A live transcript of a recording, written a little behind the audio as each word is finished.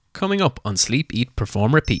coming up on Sleep, Eat,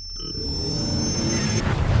 Perform, Repeat.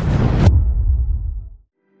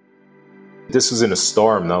 This was in a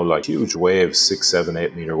storm now, like huge waves, 6, 7,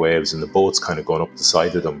 8 meter waves, and the boat's kind of going up the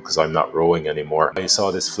side of them because I'm not rowing anymore. I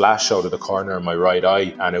saw this flash out of the corner of my right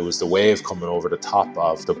eye, and it was the wave coming over the top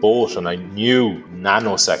of the boat, and I knew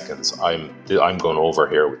nanoseconds I'm going over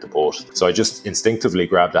here with the boat. So I just instinctively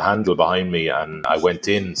grabbed the handle behind me and I went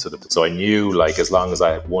in. So I knew, like, as long as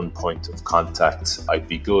I had one point of contact, I'd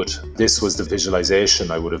be good. This was the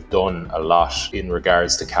visualization I would have done a lot in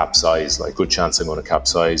regards to capsize. Like, good chance I'm going to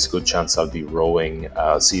capsize, good chance I'll be rowing,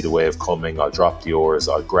 I'll see the wave coming, I'll drop the oars,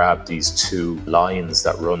 I'll grab these two lines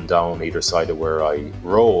that run down either side of where I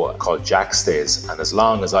row called jackstays, and as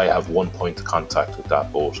long as I have one point of contact with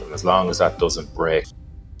that boat and as long as that doesn't break,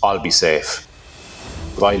 I'll be safe.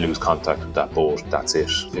 If I lose contact with that boat, that's it.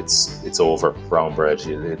 It's over. Brown bread.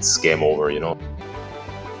 It's game over, you know.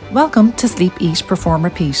 Welcome to Sleep, Eat, Perform,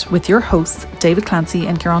 Repeat with your hosts David Clancy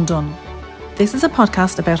and Kieran Dunn. This is a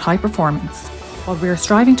podcast about high performance. What we are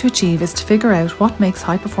striving to achieve is to figure out what makes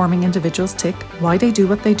high-performing individuals tick, why they do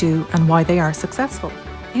what they do, and why they are successful.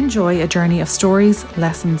 Enjoy a journey of stories,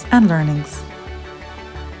 lessons, and learnings.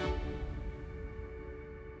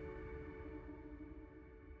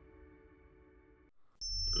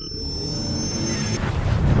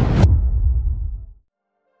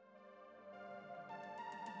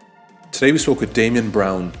 Today we spoke with Damien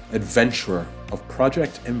Brown, adventurer of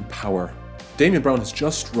Project Empower. Damien Brown has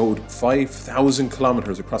just rowed 5,000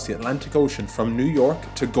 kilometres across the Atlantic Ocean from New York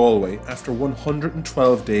to Galway after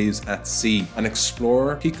 112 days at sea. An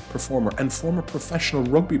explorer, peak performer and former professional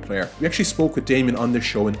rugby player. We actually spoke with Damien on this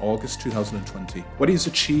show in August 2020. What he's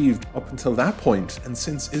achieved up until that point and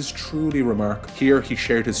since is truly remarkable. Here he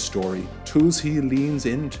shared his story, tools he leans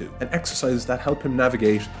into, and exercises that help him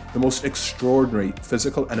navigate the most extraordinary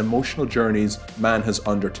physical and emotional journeys man has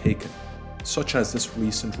undertaken, such as this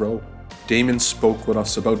recent row. Damien spoke with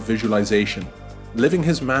us about visualization, living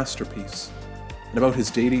his masterpiece, and about his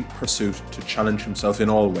daily pursuit to challenge himself in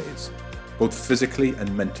all ways, both physically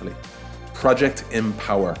and mentally. Project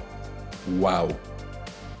Empower. Wow.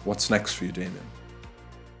 What's next for you, Damien?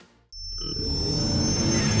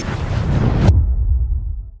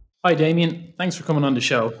 Hi, Damien. Thanks for coming on the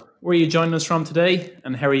show. Where are you joining us from today,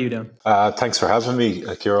 and how are you doing? Thanks for having me,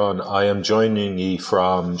 Kieran. I am joining you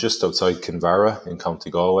from just outside Kinvara in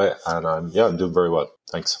County Galway, and I'm doing very well.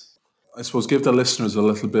 Thanks. I suppose give the listeners a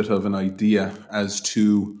little bit of an idea as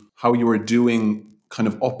to how you were doing kind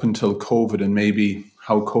of up until COVID and maybe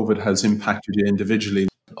how COVID has impacted you individually.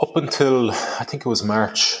 Up until, I think it was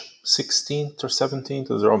March 16th or 17th,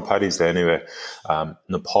 it was around Paddy's Day anyway,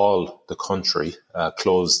 Nepal, the country,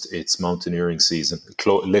 closed its mountaineering season. It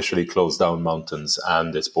literally closed down mountains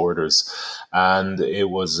and its borders. And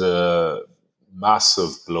it was a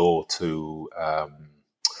massive blow to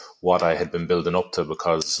what I had been building up to,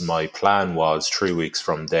 because my plan was 3 weeks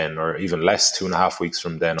from then, or even less, 2.5 weeks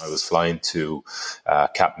from then, I was flying to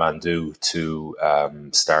Kathmandu to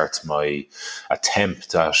start my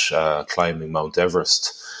attempt at climbing Mount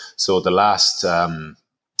Everest. So the last, how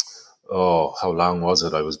long was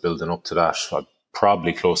it? I was building up to that.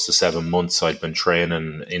 Probably close to 7 months. I'd been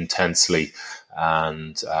training intensely,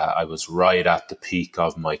 and I was right at the peak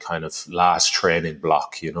of my kind of last training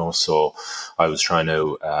block, you know. So I was trying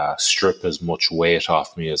to strip as much weight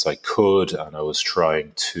off me as I could, and I was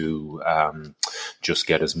trying to just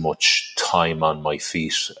get as much time on my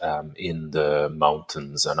feet in the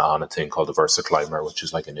mountains and on a thing called the Versa Climber, which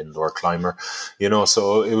is like an indoor climber, you know.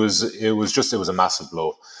 So it was a massive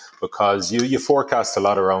blow, because you forecast a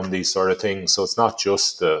lot around these sort of things. So it's not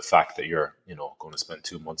just the fact that you're, you know, going to spend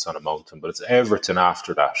 2 months on a mountain, but it's everything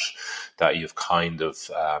after that you've kind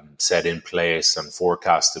of set in place and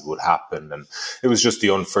forecasted would happen. And it was just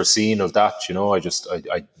the unforeseen of that, you know.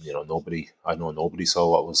 Nobody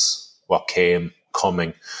saw what came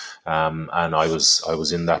coming. And I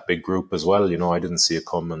was in that big group as well, you know. I didn't see it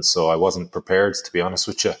coming, so I wasn't prepared, to be honest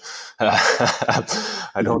with you.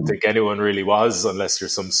 I don't think anyone really was, unless you're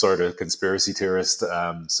some sort of conspiracy theorist.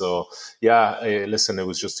 Listen, it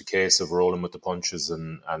was just a case of rolling with the punches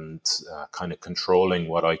and kind of controlling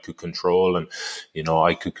what I could control. And, you know,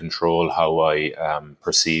 I could control how I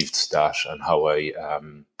perceived that and how I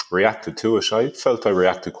reacted to it. I felt I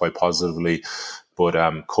reacted quite positively. But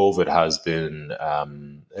COVID has been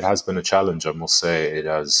a challenge, I must say. It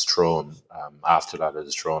has thrown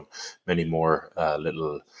many more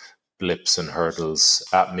little blips and hurdles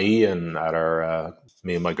at me and at our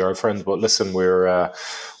me and my girlfriend. But listen, we're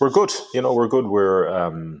good. You know, we're good.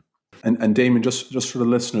 We're and Damien, just for the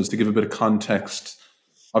listeners, to give a bit of context,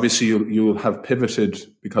 Obviously, you'll have pivoted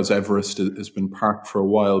because Everest has been parked for a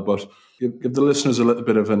while, but give the listeners a little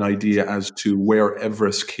bit of an idea as to where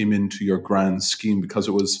Everest came into your grand scheme, because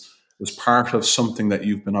it was part of something that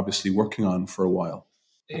you've been obviously working on for a while.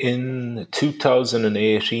 In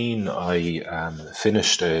 2018, I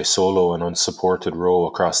finished a solo and unsupported row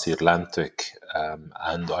across the Atlantic,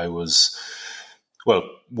 and I was,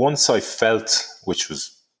 once I felt, which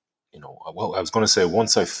was, I was going to say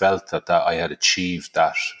once I felt that I had achieved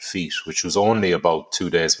that feat, which was only about 2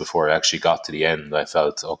 days before I actually got to the end, I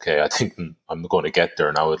felt, okay, I think I'm going to get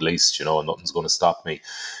there now at least, nothing's going to stop me.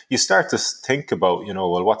 You start to think about,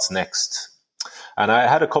 what's next? And I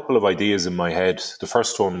had a couple of ideas in my head. The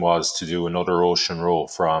first one was to do another ocean row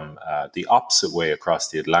from the opposite way across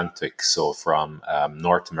the Atlantic, so from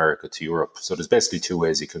North America to Europe. So there's basically two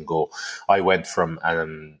ways you can go. I went from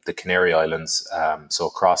the Canary Islands, so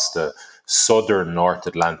across the southern North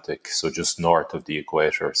Atlantic, so just north of the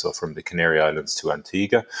equator, so from the Canary Islands to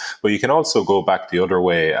Antigua. But you can also go back the other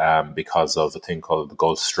way because of a thing called the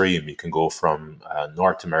Gulf Stream. You can go from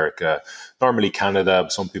North America, normally Canada,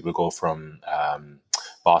 some people go from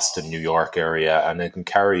Boston, New York area, and it can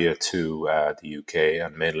carry you to the UK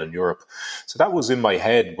and mainland Europe. So that was in my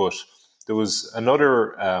head, but there was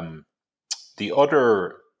another, the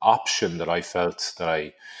other option that I felt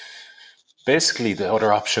the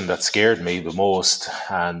other option that scared me the most,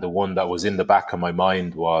 and the one that was in the back of my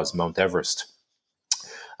mind, was Mount Everest.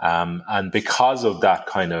 And because of that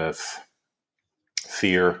kind of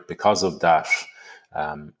fear, because of that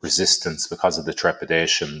resistance, because of the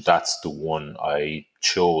trepidation, that's the one I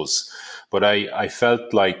chose. But I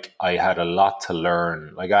felt like I had a lot to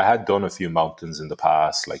learn. Like, I had done a few mountains in the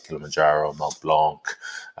past, like Kilimanjaro, Mont Blanc,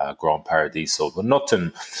 Grand Paradiso, but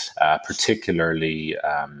nothing particularly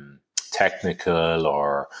technical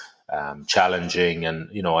or challenging. And,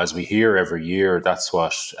 as we hear every year, that's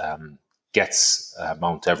what gets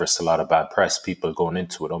Mount Everest a lot of bad press, people going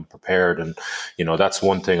into it unprepared. And, that's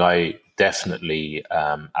one thing I definitely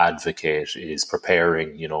advocate, is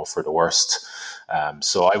preparing, for the worst.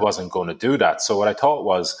 So I wasn't going to do that. So what I thought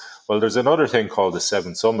was, there's another thing called the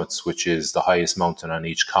Seven Summits, which is the highest mountain on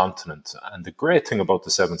each continent. And the great thing about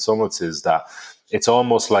the Seven Summits is that it's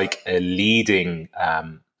almost like a leading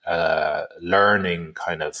learning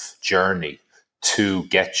kind of journey to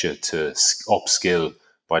get you to upskill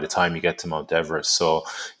by the time you get to Mount Everest. So,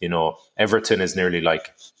 Everton is nearly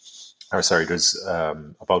there's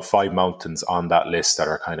about 5 mountains on that list that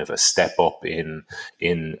are kind of a step up in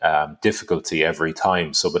difficulty every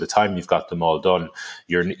time. So by the time you've got them all done,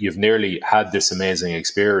 you've nearly had this amazing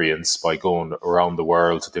experience by going around the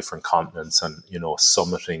world to different continents and,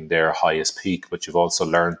 summiting their highest peak. But you've also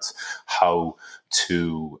learned how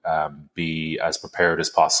to be as prepared as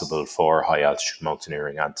possible for high altitude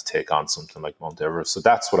mountaineering and to take on something like Mount Everest. So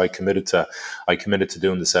that's what I committed to. I committed to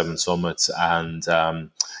doing the 7 summits, and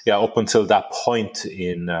up until that point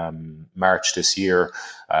in March this year,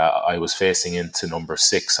 I was facing into number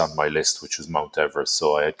 6 on my list, which was Mount Everest.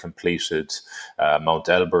 So I had completed Mount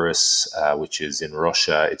Elbrus, which is in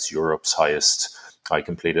Russia. It's Europe's highest. I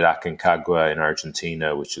completed Aconcagua in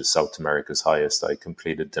Argentina, which is South America's highest. I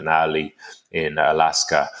completed Denali in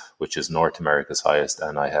Alaska, which is North America's highest.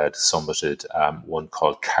 And I had summited one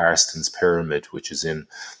called Karsten's Pyramid, which is in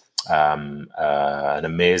an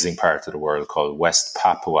amazing part of the world called West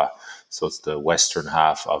Papua. So it's the western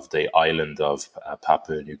half of the island of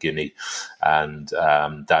Papua New Guinea. And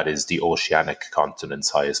that is the oceanic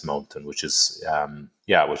continent's highest mountain, which is,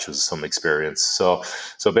 which was some experience. So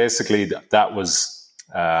basically that was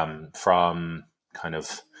from kind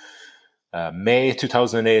of May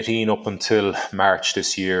 2018 up until March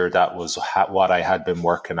this year. That was what I had been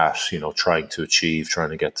working at, trying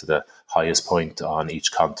to get to the highest point on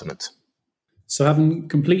each continent. So having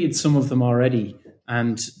completed some of them already,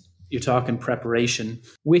 and you're talking preparation,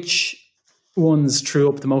 which ones threw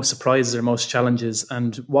up the most surprises or most challenges,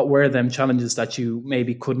 and what were them challenges that you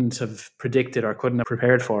maybe couldn't have predicted or couldn't have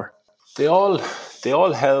prepared for? They all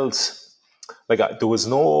held, there was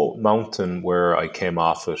no mountain where I came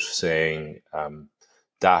off it saying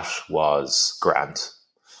that was grand.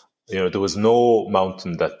 There was no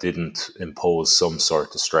mountain that didn't impose some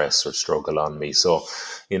sort of stress or struggle on me. So,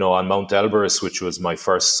 on Mount Elbrus, which was my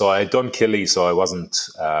first, so I had done Kili, so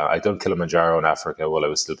I'd done Kilimanjaro in Africa while I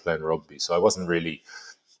was still playing rugby. So I wasn't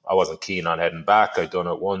keen on heading back. I'd done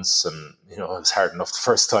it once and, it was hard enough the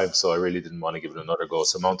first time. So I really didn't want to give it another go.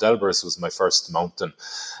 So Mount Elbrus was my first mountain.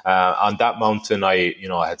 On that mountain, I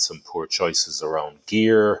had some poor choices around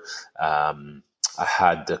gear. I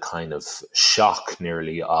had the kind of shock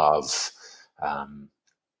nearly of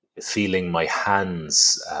feeling my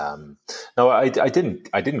hands. Now, I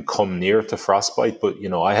didn't come near to frostbite, but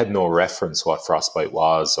I had no reference what frostbite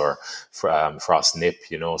was or frost nip.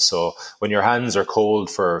 So when your hands are cold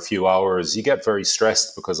for a few hours, you get very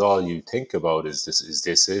stressed because all you think about is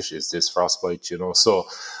this frostbite. So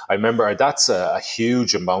I remember that's a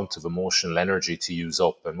huge amount of emotional energy to use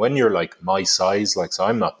up. And when you're like my size, so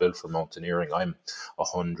I'm not built for mountaineering. I'm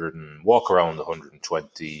 100 and walk around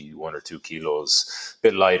 120, 1 or 2 kilos, a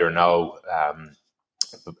bit lighter now.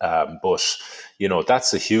 But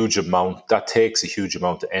that's a huge amount. That takes a huge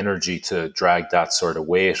amount of energy to drag that sort of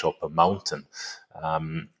weight up a mountain.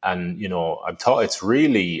 And I'm taught it's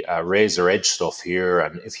really razor edge stuff here.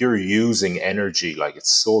 And if you're using energy,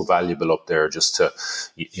 it's so valuable up there just to,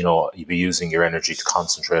 you be using your energy to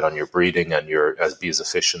concentrate on your breathing and be as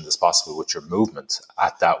efficient as possible with your movement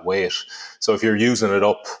at that weight. So if you're using it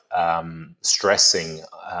up, stressing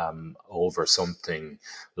over something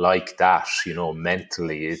like that,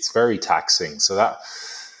 mentally, it's very taxing. So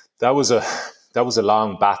that was a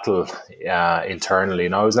long battle internally,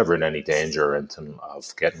 and I was never in any danger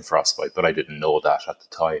of getting frostbite, but I didn't know that at the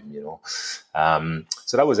time,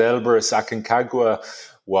 So that was Elbrus. Aconcagua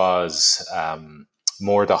was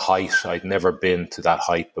more the height. I'd never been to that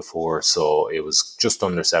height before, so it was just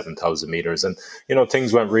under 7,000 meters. And,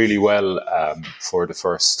 things went really well for the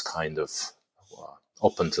first kind of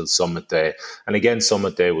up until summit day. And again,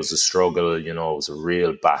 summit day was a struggle, it was a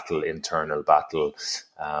real battle, internal battle.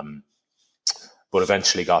 But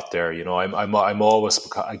eventually got there. I'm always,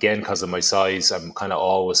 again, because of my size, I'm kind of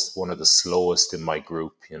always one of the slowest in my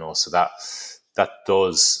group, so that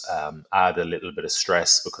does add a little bit of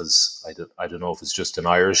stress, because I don't know if it's just an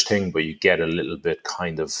Irish thing, but you get a little bit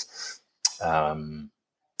kind of,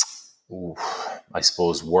 I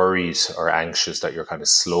suppose, worried or anxious that you're kind of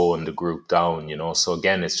slowing the group down, So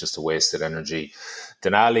again, it's just a wasted energy.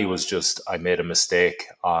 Denali was just, I made a mistake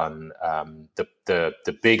on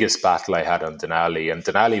the biggest battle I had on Denali. And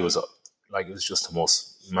Denali was it was just the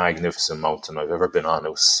most magnificent mountain I've ever been on. It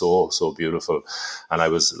was so, so beautiful. And I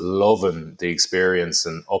was loving the experience.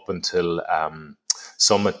 And up until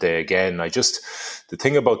summit day again, the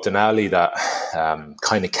thing about Denali that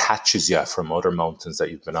kind of catches you from other mountains that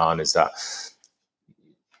you've been on is that,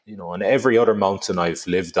 on every other mountain I've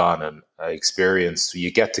lived on and experienced,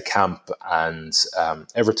 you get to camp and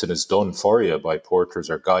everything is done for you by porters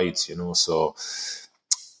or guides, so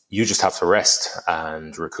you just have to rest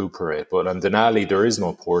and recuperate. But on Denali, there is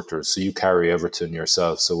no porters, so you carry everything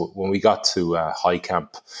yourself. So when we got to high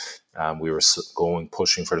camp, we were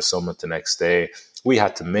pushing for the summit the next day. We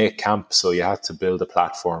had to make camp, so you had to build a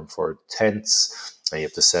platform for tents, and you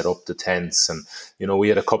have to set up the tents. And, we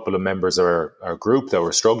had a couple of members of our group that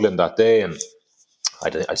were struggling that day, and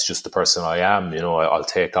it's just the person I am, I'll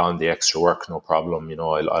take on the extra work, no problem.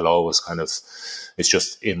 I'll always kind of, it's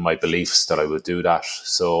just in my beliefs that I would do that.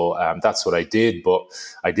 So that's what I did, but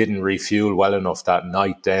I didn't refuel well enough that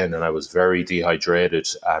night then, and I was very dehydrated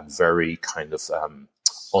and very kind of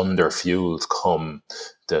under-fueled come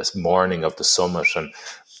the morning of the summit. And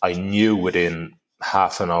I knew within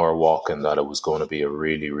half an hour walking that it was going to be a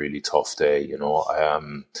really, really tough day.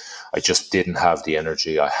 I just didn't have the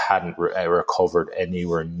energy. I hadn't recovered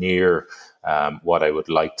anywhere near what I would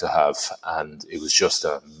like to have. And it was just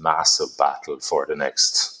a massive battle for the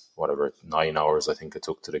next, 9 hours I think it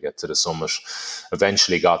took to get to the summit.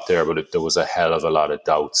 Eventually got there, but there was a hell of a lot of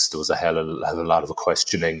doubts. There was a hell of a lot of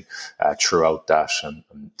questioning throughout that. And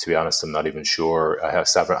to be honest, I'm not even sure. I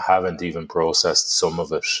haven't even processed some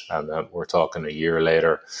of it. And we're talking a year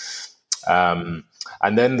later. And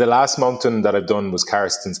then the last mountain that I've done was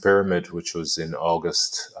Karsten's Pyramid, which was in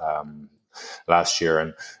August last year.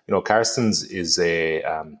 And, Karsten's is a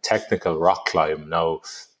technical rock climb. Now,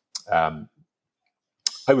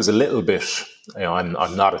 I was a little bit, I'm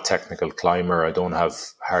not a technical climber. I don't have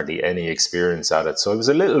hardly any experience at it. So I was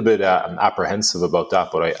a little bit apprehensive about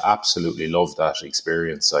that, but I absolutely loved that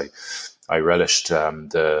experience. I relished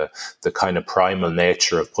the kind of primal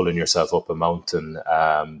nature of pulling yourself up a mountain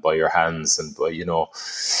by your hands. And,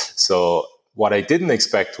 so what I didn't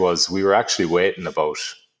expect was we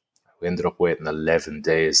ended up waiting 11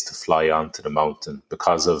 days to fly onto the mountain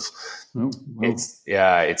because of,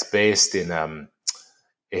 it's based in,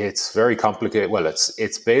 it's very complicated. Well,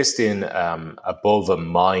 it's based in above a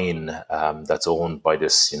mine that's owned by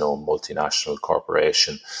this, multinational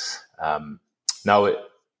corporation. Now,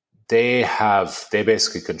 they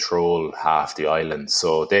basically control half the island.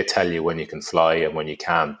 So they tell you when you can fly and when you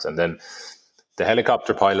can't. And then the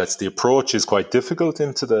helicopter pilots, the approach is quite difficult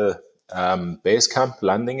into the base camp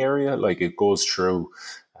landing area. Like it goes through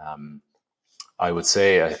I would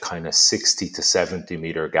say, a kind of 60 to 70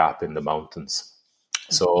 meter gap in the mountains.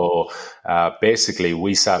 So basically,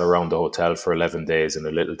 we sat around the hotel for 11 days in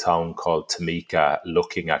a little town called Tamika,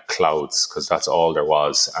 looking at clouds, because that's all there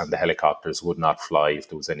was. And the helicopters would not fly if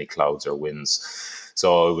there was any clouds or winds.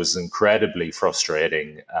 So it was incredibly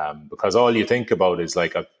frustrating, because all you think about is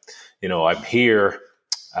like, I'm here.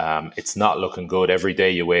 It's not looking good. Every day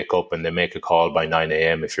you wake up and they make a call by 9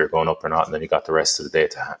 a.m. if you're going up or not. And then you got the rest of the day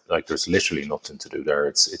there's literally nothing to do there.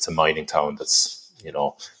 It's a mining town that's,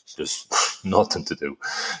 just nothing to do.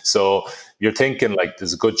 So you're thinking like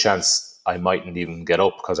there's a good chance I mightn't even get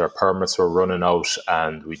up because our permits were running out,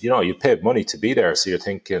 and you paid money to be there. So you're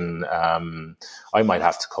thinking I might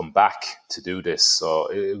have to come back to do this. So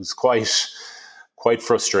it was quite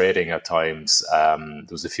frustrating at times. There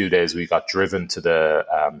was a few days we got driven to the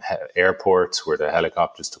airport where the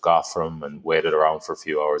helicopters took off from, and waited around for a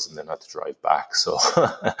few hours and then had to drive back. So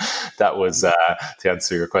that was, to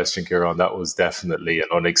answer your question, Kieran, that was definitely an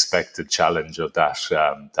unexpected challenge of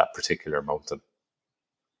that particular mountain.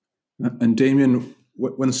 And Damien,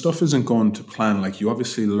 when stuff isn't going to plan, like you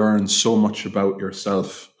obviously learn so much about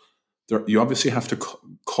yourself. You obviously have to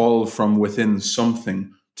call from within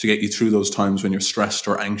something to get you through those times when you're stressed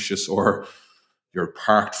or anxious, or you're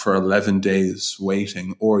parked for 11 days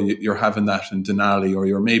waiting, or you're having that in Denali, or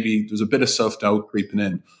there's a bit of self-doubt creeping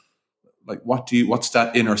in. Like, what's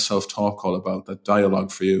that inner self-talk all about, that dialogue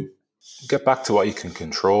for you? Get back to what you can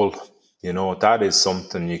control. That is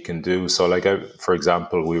something you can do. So like, for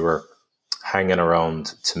example, we were hanging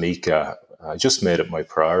around Tamika. I just made it my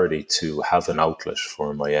priority to have an outlet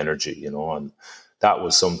for my energy, and that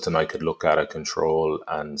was something I could look at and control.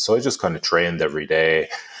 And so I just kind of trained every day.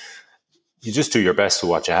 You just do your best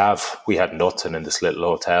with what you have. We had nothing in this little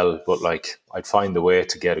hotel, but like I'd find a way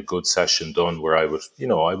to get a good session done where I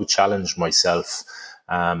would challenge myself.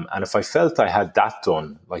 And if I felt I had that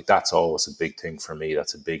done, like that's always a big thing for me.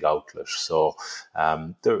 That's a big outlet. So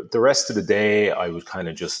the rest of the day, I would kind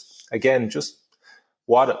of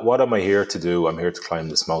what am I here to do? I'm here to climb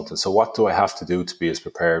this mountain. So what do I have to do to be as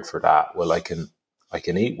prepared for that? Well, I can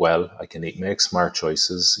eat well. I can make smart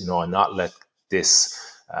choices, and not let this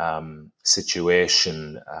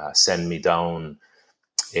situation send me down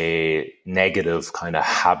a negative kind of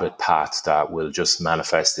habit path that will just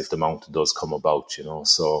manifest if the mountain does come about,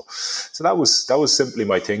 So that was simply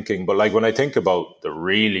my thinking. But like when I think about the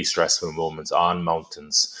really stressful moments on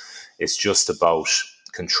mountains, it's just about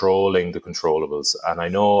controlling the controllables. And I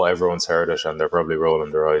know everyone's heard it and they're probably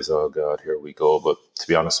rolling their eyes. Oh God, here we go. But to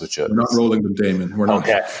be honest with you, we're not rolling them, Damon. We're not.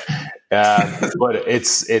 Okay. But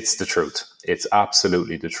it's the truth. It's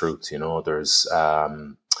absolutely the truth.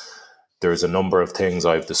 There's a number of things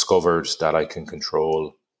I've discovered that I can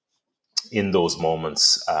control in those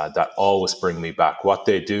moments that always bring me back. What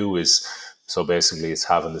they do is, so basically it's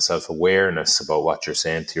having the self-awareness about what you're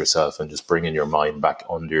saying to yourself and just bringing your mind back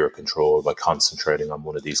under your control by concentrating on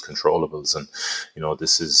one of these controllables. And,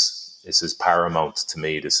 this is paramount to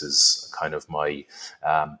me. This is kind of my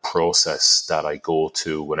process that I go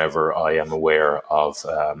to whenever I am aware of,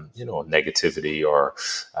 negativity or,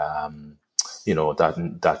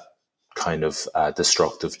 that kind of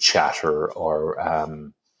destructive chatter or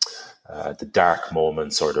the dark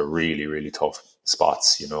moments or the really, really tough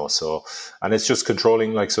spots, so, and it's just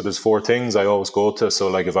controlling, so there's 4 things I always go to. So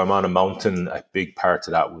like if I'm on a mountain, a big part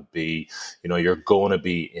of that would be, you're going to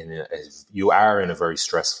be you are in a very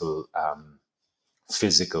stressful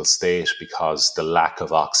physical state because the lack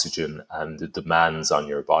of oxygen and the demands on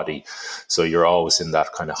your body. So you're always in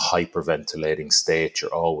that kind of hyperventilating state.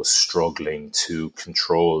 You're always struggling to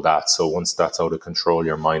control that. So once that's out of control,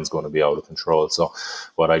 your mind's going to be out of control. So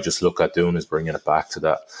what I just look at doing is bringing it back to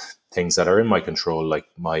that things that are in my control, like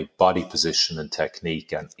my body position and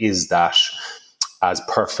technique. And is that as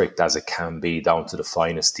perfect as it can be down to the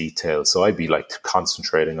finest details? So I'd be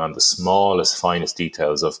concentrating on the smallest, finest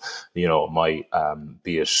details of, my,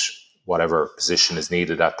 be it whatever position is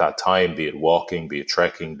needed at that time, be it walking, be it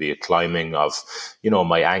trekking, be it climbing, of,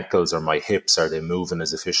 my ankles or my hips, are they moving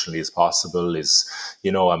as efficiently as possible?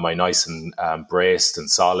 Am I nice and braced and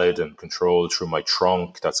solid and controlled through my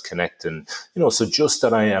trunk that's connecting, so just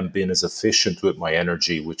that I am being as efficient with my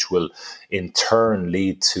energy, which will in turn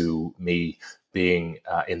lead to me being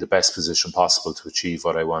in the best position possible to achieve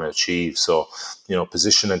what I want to achieve. So,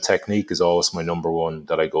 position and technique is always my number one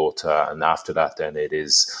that I go to. And after that, then it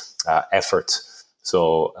is effort.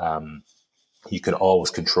 So you can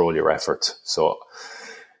always control your effort. So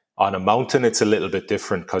on a mountain, it's a little bit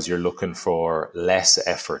different because you're looking for less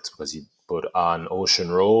effort. But on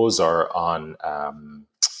ocean rows or on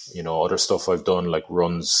other stuff I've done, like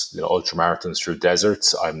runs, ultra marathons through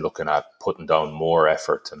deserts, I'm looking at putting down more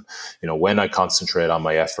effort. And, when I concentrate on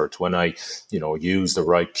my effort, when I, use the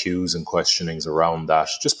right cues and questionings around that,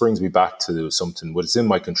 it just brings me back to something what's in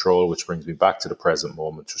my control, which brings me back to the present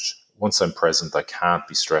moment, which once I'm present, I can't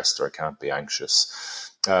be stressed or I can't be anxious.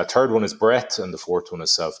 Third one is breath, and the fourth one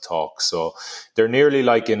is self-talk. So they're nearly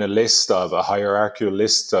like in a hierarchical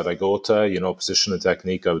list that I go to. Position and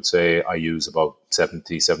technique, I would say I use about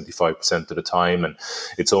 75% of the time. And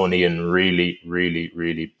it's only in really, really,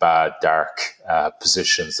 really bad, dark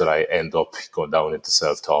positions that I end up going down into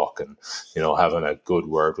self-talk and, having a good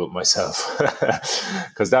word with myself.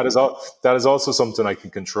 Because that is also something I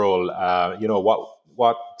can control.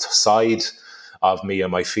 What side of me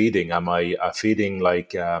am I feeding? Am I feeding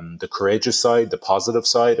like the courageous side, the positive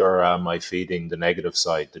side, or am I feeding the negative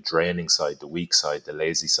side, the draining side, the weak side, the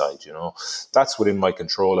lazy side? That's within my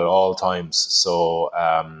control at all times. So,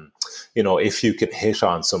 if you can hit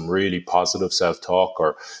on some really positive self-talk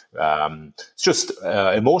or it's just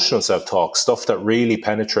emotional self-talk, stuff that really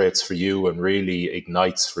penetrates for you and really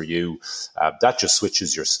ignites for you, that just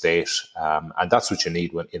switches your state. And that's what you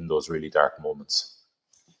need when in those really dark moments.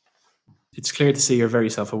 It's clear to see you're very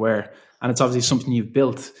self-aware, and it's obviously something you've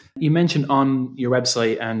built. You mentioned on your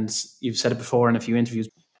website, and you've said it before in a few interviews,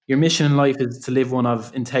 your mission in life is to live one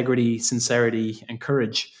of integrity, sincerity, and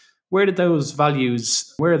courage. Where did those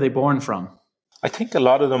values, where are they born from? I think a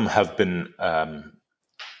lot of them have been,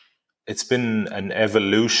 it's been an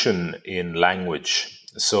evolution in language.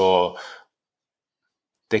 So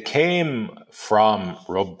they came from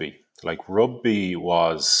rugby. Like rugby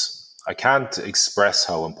was... I can't express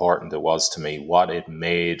how important it was to me, what it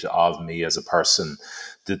made of me as a person,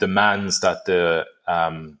 the demands that the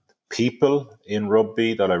people in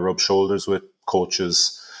rugby that I rub shoulders with,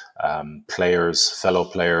 coaches, players, fellow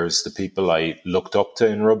players, the people I looked up to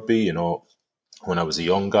in rugby, when I was a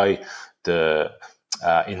young guy, the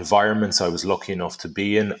environments I was lucky enough to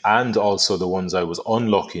be in, and also the ones I was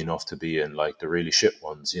unlucky enough to be in, like the really shit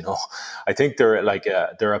ones. I think they're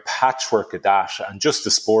a patchwork of that, and just the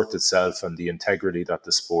sport itself and the integrity that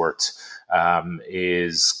the sport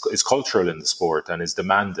is cultural in the sport and is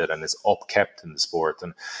demanded and is upkept in the sport.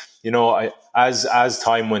 And as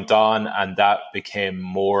time went on, and that became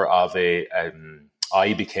more of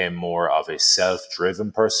I became more of a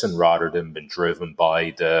self-driven person rather than being driven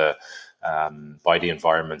by the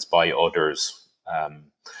environments, by others.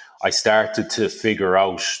 I started to figure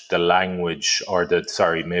out the language,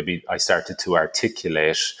 I started to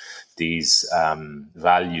articulate these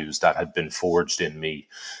values that had been forged in me.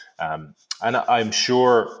 And I'm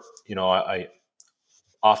sure, I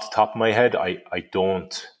off the top of my head, I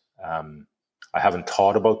haven't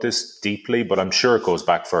thought about this deeply, but I'm sure it goes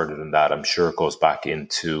back further than that. I'm sure it goes back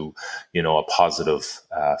into, a positive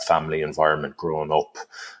family environment growing up.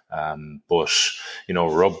 But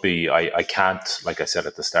rugby, I can't, like I said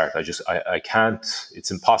at the start, I can't,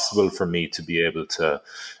 it's impossible for me to be able to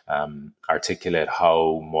articulate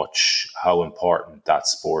how important that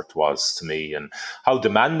sport was to me and how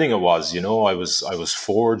demanding it was. I was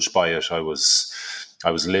forged by it. I was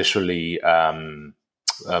literally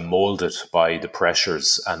molded by the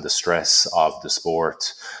pressures and the stress of the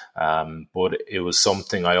sport. But it was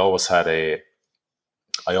something I always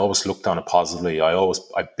looked on it positively.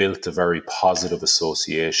 I built a very positive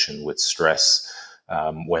association with stress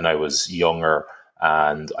when I was younger,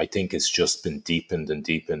 and I think it's just been deepened and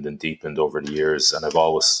deepened and deepened over the years. And I've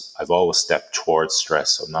always stepped towards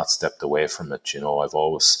stress. I've not stepped away from it. I've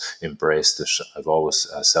always embraced it. I've always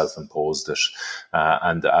self-imposed it.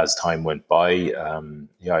 And as time went by,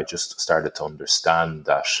 I just started to understand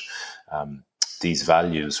that these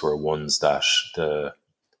values were ones that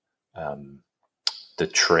the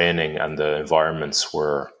training and the environments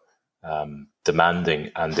were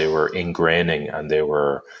demanding, and they were ingraining, and they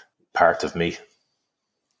were part of me.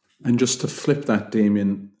 And just to flip that,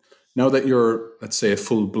 Damien, now that you're, let's say, a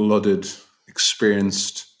full-blooded,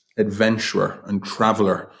 experienced adventurer and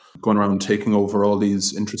traveller, going around taking over all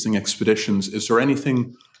these interesting expeditions, is there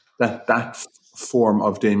anything that form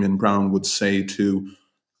of Damien Brown would say to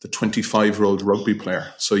the 25-year-old rugby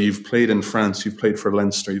player? So you've played in France, you've played for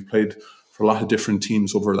Leinster, you've played for a lot of different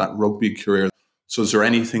teams over that rugby career. So is there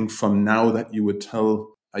anything from now that you would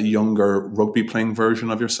tell a younger rugby playing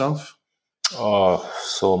version of yourself? Oh,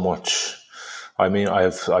 so much. I mean,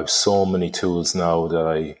 I've so many tools now that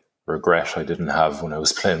I regret I didn't have when I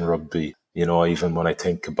was playing rugby. Even when I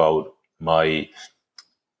think about the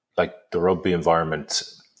rugby environment,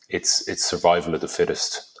 it's survival of the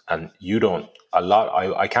fittest. And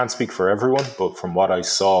I can't speak for everyone, but from what I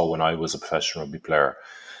saw when I was a professional rugby player,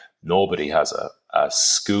 nobody has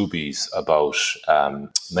Scoobies about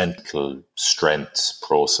mental strength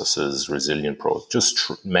processes,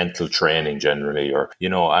 just mental training generally, or,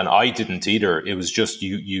 and I didn't either. It was just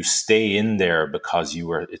you stay in there because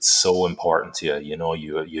it's so important to you.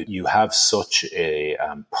 You have such a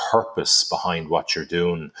purpose behind what you're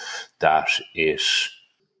doing that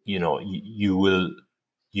you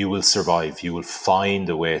will survive. You will find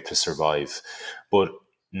a way to survive. But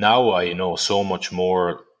now I know so much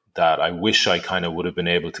more that I wish I kind of would have been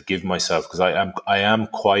able to give myself, because I am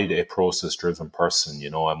quite a process driven person,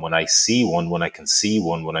 and when I see one, when I can see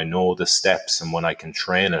one, when I know the steps and when I can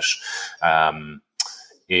train it,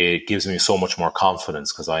 it gives me so much more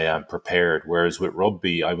confidence because I am prepared. Whereas with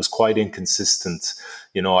rugby, I was quite inconsistent.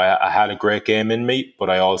 I had a great game in me, but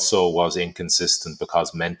I also was inconsistent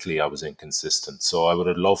because mentally I was inconsistent. So I would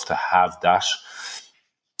have loved to have that.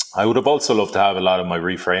 I would have also loved to have a lot of my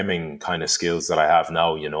reframing kind of skills that I have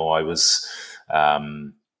now.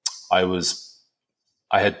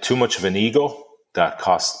 I had too much of an ego that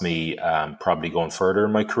cost me probably going further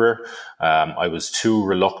in my career. I was too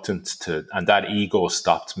reluctant and that ego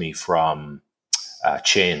stopped me from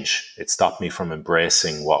change. It stopped me from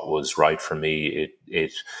embracing what was right for me.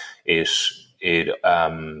 It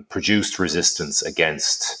produced resistance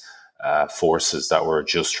against forces that were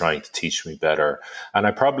just trying to teach me better. And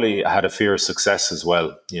I probably had a fear of success as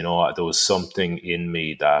well. There was something in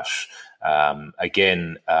me that,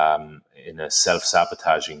 in a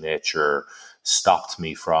self-sabotaging nature, stopped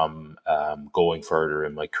me from going further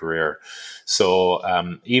in my career. So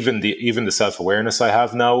even the self-awareness I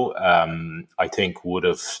have now, I think would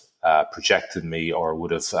have projected me or would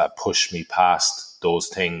have pushed me past those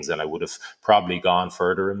things, and I would have probably gone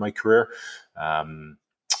further in my career.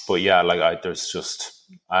 But yeah,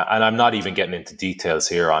 and I'm not even getting into details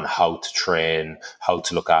here on how to train, how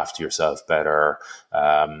to look after yourself better,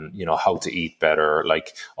 how to eat better,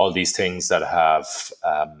 like all these things that have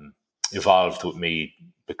evolved with me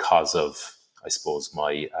because of, I suppose,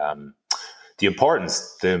 my the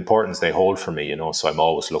importance they hold for me. So I'm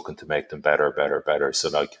always looking to make them better. So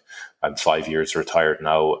like I'm 5 years retired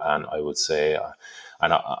now, and I would say.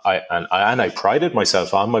 I prided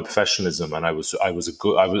myself on my professionalism, and I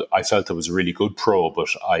felt I was a really good pro, but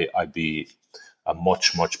I'd be a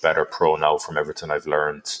much better pro now from everything I've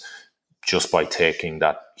learned, just by taking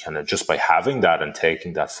that just by having that and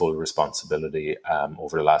taking that full responsibility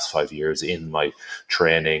over the last 5 years in my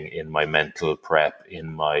training, in my mental prep,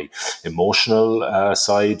 in my emotional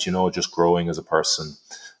side, just growing as a person.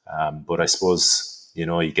 But I suppose,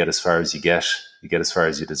 you get as far as you get as far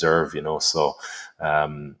as you deserve, so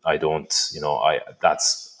I don't,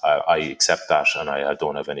 I accept that, and I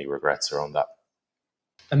don't have any regrets around that.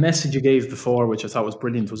 A message you gave before, which I thought was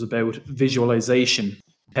brilliant, was about visualization,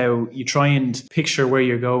 how you try and picture where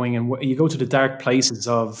you're going, and you go to the dark places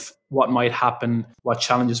of what might happen, what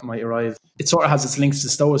challenges might arrive. It sort of has its links to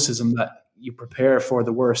stoicism, that you prepare for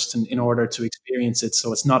the worst in order to experience it,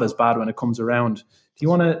 so it's not as bad when it comes around. Do you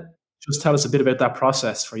want to just tell us a bit about that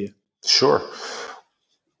process for you? Sure.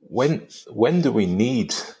 When do we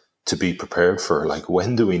need to be prepared for? Like,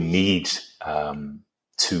 when do we need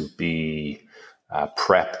to be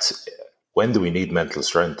prepped? When do we need mental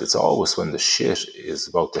strength? It's always when the shit is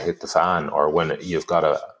about to hit the fan, or when you've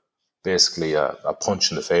got basically a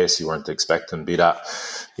punch in the face you weren't expecting. Be that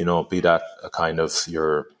a kind of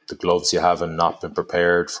the gloves you haven't not been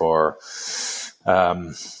prepared for.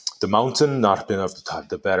 The mountain not being of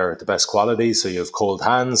the best quality, so you have cold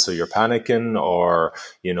hands, so you're panicking, or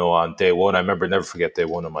on day one, I remember, never forget day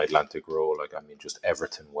one of my Atlantic row. Just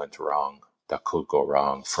everything went wrong that could go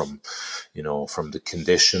wrong, from the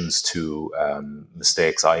conditions to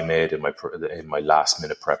mistakes I made in my last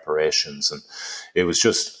minute preparations, and it was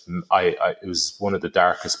just it was one of the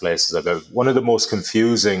darkest places I've ever, one of the most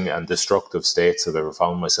confusing and destructive states I've ever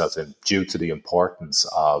found myself in, due to the importance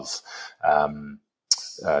of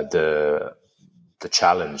the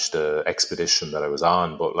challenge, the expedition that I was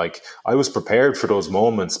on. But I was prepared for those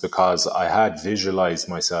moments because I had visualized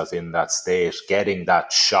myself in that state, getting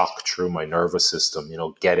that shock through my nervous system,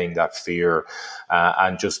 getting that fear,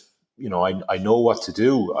 and just, I know what to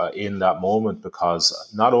do in that moment, because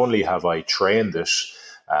not only have I trained it,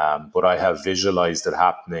 but I have visualized it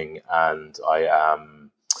happening, and I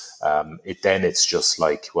am, it's just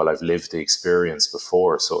like, well, I've lived the experience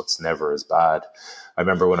before, so it's never as bad. I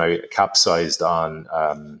remember when I capsized on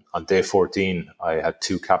day 14, I had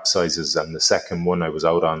 2 capsizes, and the second one I was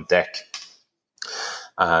out on deck,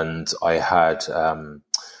 and I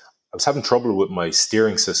was having trouble with my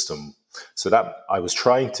steering system, so that I was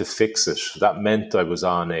trying to fix it. That meant I was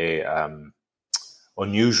on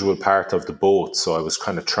unusual part of the boat. So I was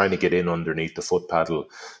kind of trying to get in underneath the foot paddle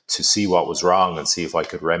to see what was wrong and see if I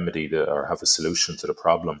could remedy or have a solution to the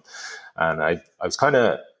problem. And I was kind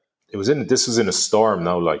of, this was in a storm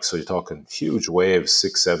now, like, so you're talking huge waves,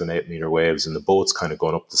 6, 7, 8 meter waves, and the boat's kind of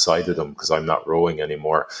going up the side of them because I'm not rowing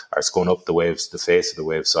anymore, or it's going up the waves, the face of the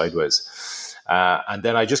wave sideways. And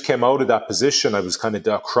then I just came out of that position. I was kind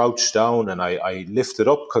of crouched down, and I lifted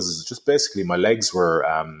up because just basically my legs were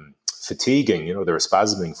fatiguing, they were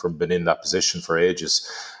spasming from being in that position for ages.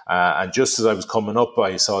 And just as I was coming up,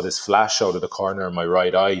 I saw this flash out of the corner of my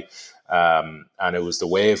right eye, and it was the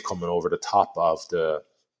wave coming over the top of the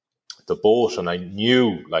boat, and I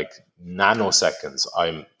knew, like, nanoseconds,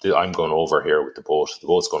 I'm going over here with the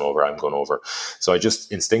boat's going over, I'm going over. So I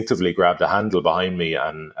just instinctively grabbed the handle behind me,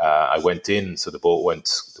 and I went in. So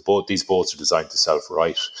these boats are designed to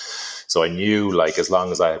self-right, so I knew, like, as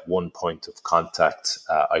long as I had one point of contact,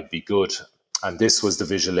 I'd be good. And this was the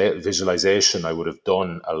visualization I would have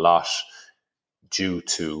done a lot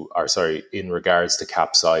in regards to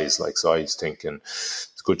capsize. Like, so I was thinking,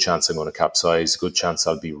 a good chance I'm going to capsize, a good chance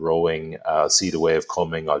I'll be rowing, I'll see the wave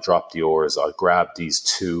coming, I'll drop the oars, I'll grab these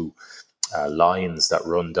two lines that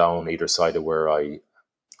run down either side of where I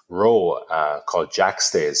row, called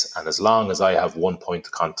jackstays, and as long as I have one point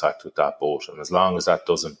of contact with that boat, and as long as that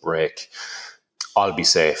doesn't break, I'll be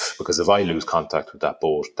safe. Because if I lose contact with that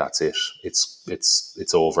boat, that's it.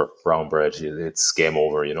 It's over. Brown bread. It's game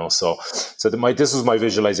over. So this was my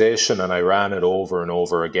visualization, and I ran it over and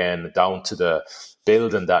over again down to the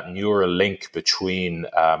building that neural link between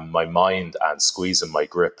my mind and squeezing my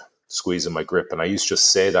grip. And I used to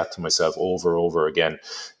just say that to myself over and over again.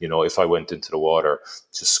 If I went into the water,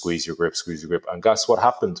 just squeeze your grip. And guess what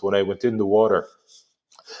happened when I went in the water?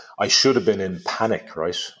 I should have been in panic,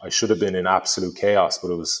 right? I should have been in absolute chaos,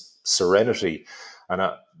 but it was serenity.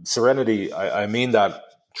 And serenity, I mean that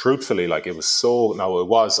truthfully. Like, I was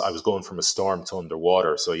going from a storm to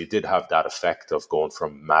underwater. So you did have that effect of going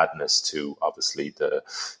from madness to obviously the,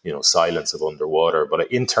 silence of underwater. But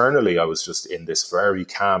internally, I was just in this very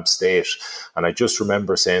calm state. And I just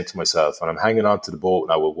remember saying to myself, and I'm hanging onto the boat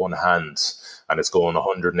now with one hand, and it's going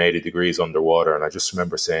 180 degrees underwater. And I just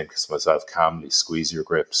remember saying to myself calmly, squeeze your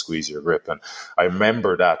grip. And I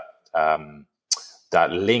remember that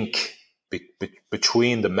that link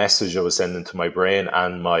between the message I was sending to my brain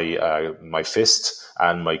and my fist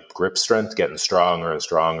and my grip strength getting stronger and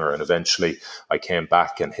stronger. And eventually I came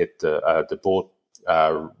back and hit the boat,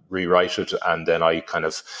 rewrited, and then I kind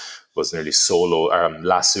of was nearly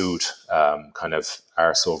lassoed, kind of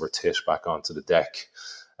arse over tit back onto the deck.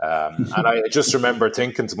 And I just remember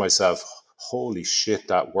thinking to myself, holy shit,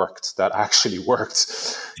 that worked. That actually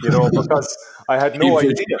worked, because I had no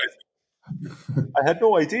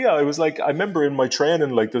idea. I was like, I remember in my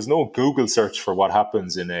training, like, there's no Google search for what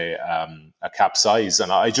happens in a capsize.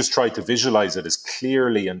 And I just tried to visualize it as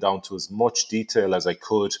clearly and down to as much detail as I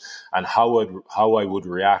could, and how I would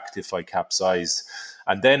react if I capsized.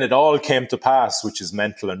 And then it all came to pass, which is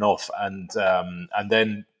mental enough. And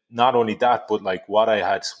then not only that, but like what I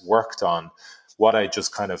had worked on, what I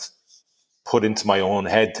just kind of put into my own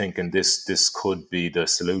head thinking this could be the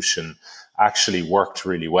solution, actually worked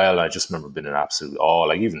really well. I just remember being in absolute awe.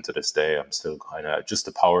 Like, even to this day, I'm still kind of just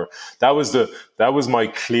the power. That was my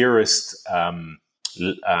clearest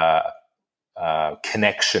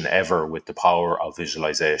connection ever with the power of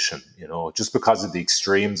visualization, just because of the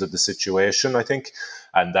extremes of the situation, I think.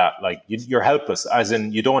 And that, like, you're helpless, as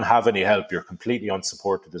in you don't have any help. You're completely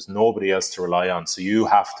unsupported. There's nobody else to rely on. So you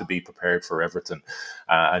have to be prepared for everything.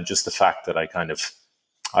 And just the fact that I kind of,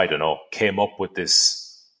 I don't know, came up with this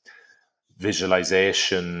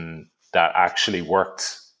visualization that actually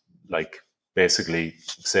worked, like, basically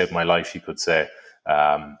saved my life, you could say.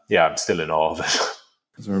 I'm still in awe of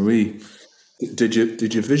it. Are we? Did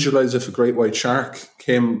you visualize if a great white shark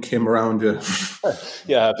came around you?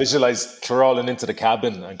 Yeah, visualize crawling into the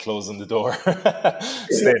cabin and closing the door.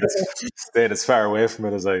 Staying as far away from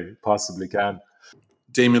it as I possibly can.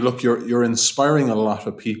 Damien, look, you're inspiring a lot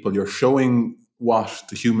of people. You're showing what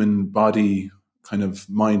the human body, kind of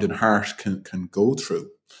mind and heart can go through.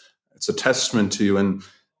 It's a testament to you. And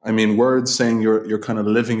I mean, words saying you're kind of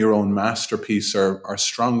living your own masterpiece are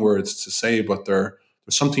strong words to say, but there's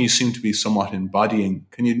something you seem to be somewhat embodying.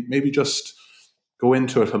 Can you maybe just go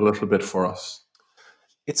into it a little bit for us?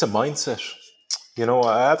 It's a mindset.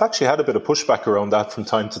 I've actually had a bit of pushback around that from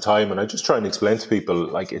time to time, and I just try and explain to people,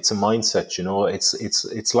 like, it's a mindset.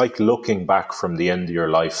 It's like looking back from the end of your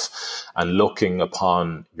life and looking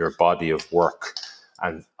upon your body of work.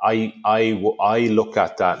 And I look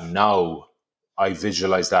at that now. I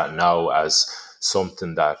visualize that now as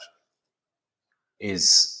something that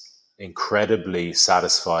is incredibly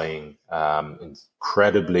satisfying,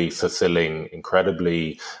 incredibly fulfilling,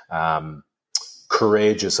 incredibly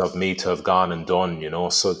courageous of me to have gone and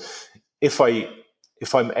done, So if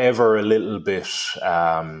I'm ever a little bit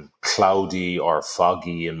cloudy or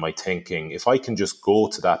foggy in my thinking, if I can just go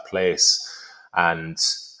to that place and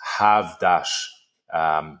have that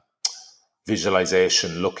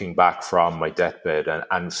visualization looking back from my deathbed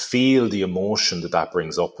and feel the emotion that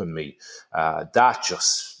brings up in me, that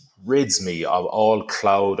just rids me of all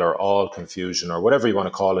cloud or all confusion or whatever you want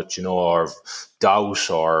to call it, or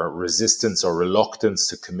doubt or resistance or reluctance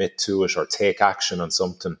to commit to it or take action on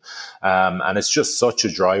something. And it's just such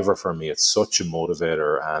a driver for me. It's such a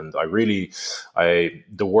motivator. And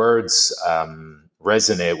the words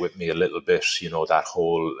resonate with me a little bit, that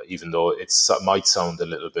whole, even though it might sound a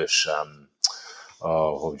little bit,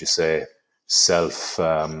 what would you say?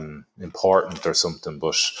 Self-important or something,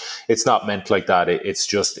 but it's not meant like that.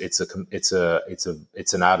 It's an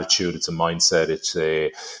attitude, it's a mindset,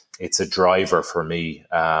 it's a driver for me,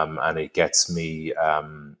 and it gets me.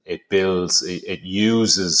 It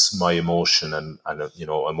uses my emotion, and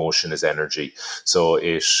emotion is energy, so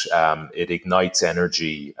it ignites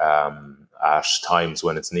energy at times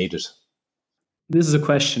when it's needed. This is a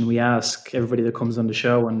question we ask everybody that comes on the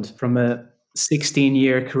show, and from a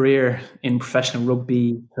 16-year career in professional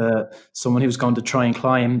rugby to someone who's going to try and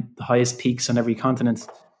climb the highest peaks on every continent,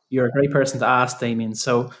 you're a great person to ask, Damien.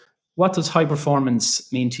 So what does high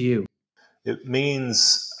performance mean to you? It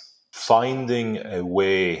means finding a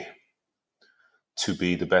way to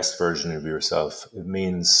be the best version of yourself. It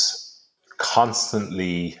means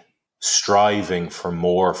constantly striving for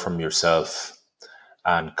more from yourself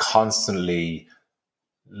and constantly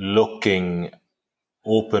looking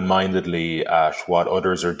open-mindedly at what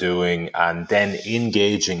others are doing and then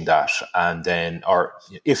engaging that, and then, or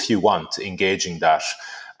if you want, engaging that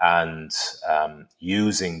and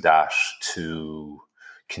using that to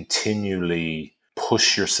continually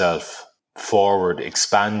push yourself forward,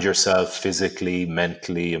 expand yourself physically,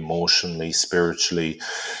 mentally, emotionally, spiritually.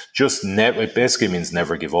 It basically means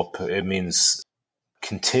never give up. It means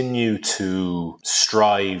continue to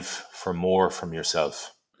strive for more from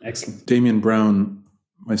yourself. Excellent. Damien Brown,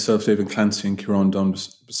 myself, David Clancy, and Kieran Dunn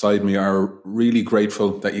beside me are really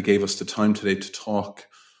grateful that you gave us the time today to talk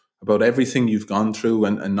about everything you've gone through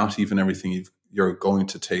and not even everything you're going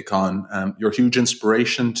to take on. You're a huge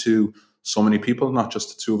inspiration to so many people, not just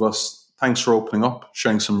the two of us. Thanks for opening up,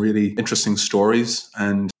 sharing some really interesting stories,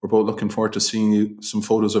 and we're both looking forward to seeing some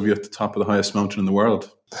photos of you at the top of the highest mountain in the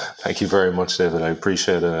world. Thank you very much, David. I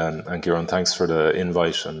appreciate it. And Kieran, thanks for the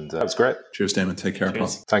invite. And that was great. Cheers, Damon. Take care, Paul.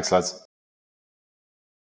 Thanks, lads.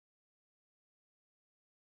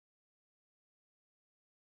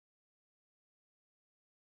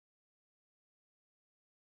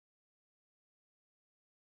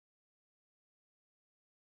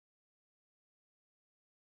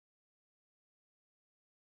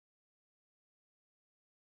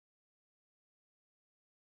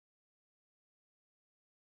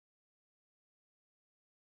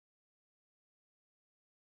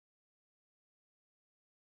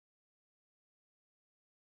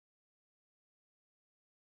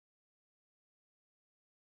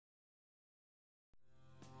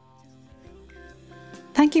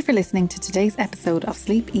 Thank you for listening to today's episode of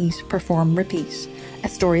Sleep, Eat, Perform, Repeat, a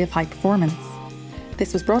story of high performance.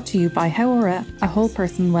 This was brought to you by Hauora, a whole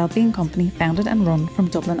person wellbeing company founded and run from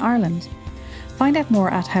Dublin, Ireland. Find out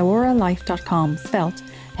more at hauoralife.com, spelt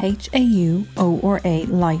HAUORA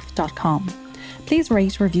life.com. Please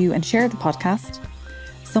rate, review and share the podcast.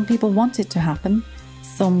 Some people want it to happen,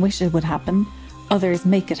 some wish it would happen, others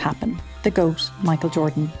make it happen. The GOAT, Michael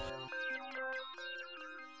Jordan.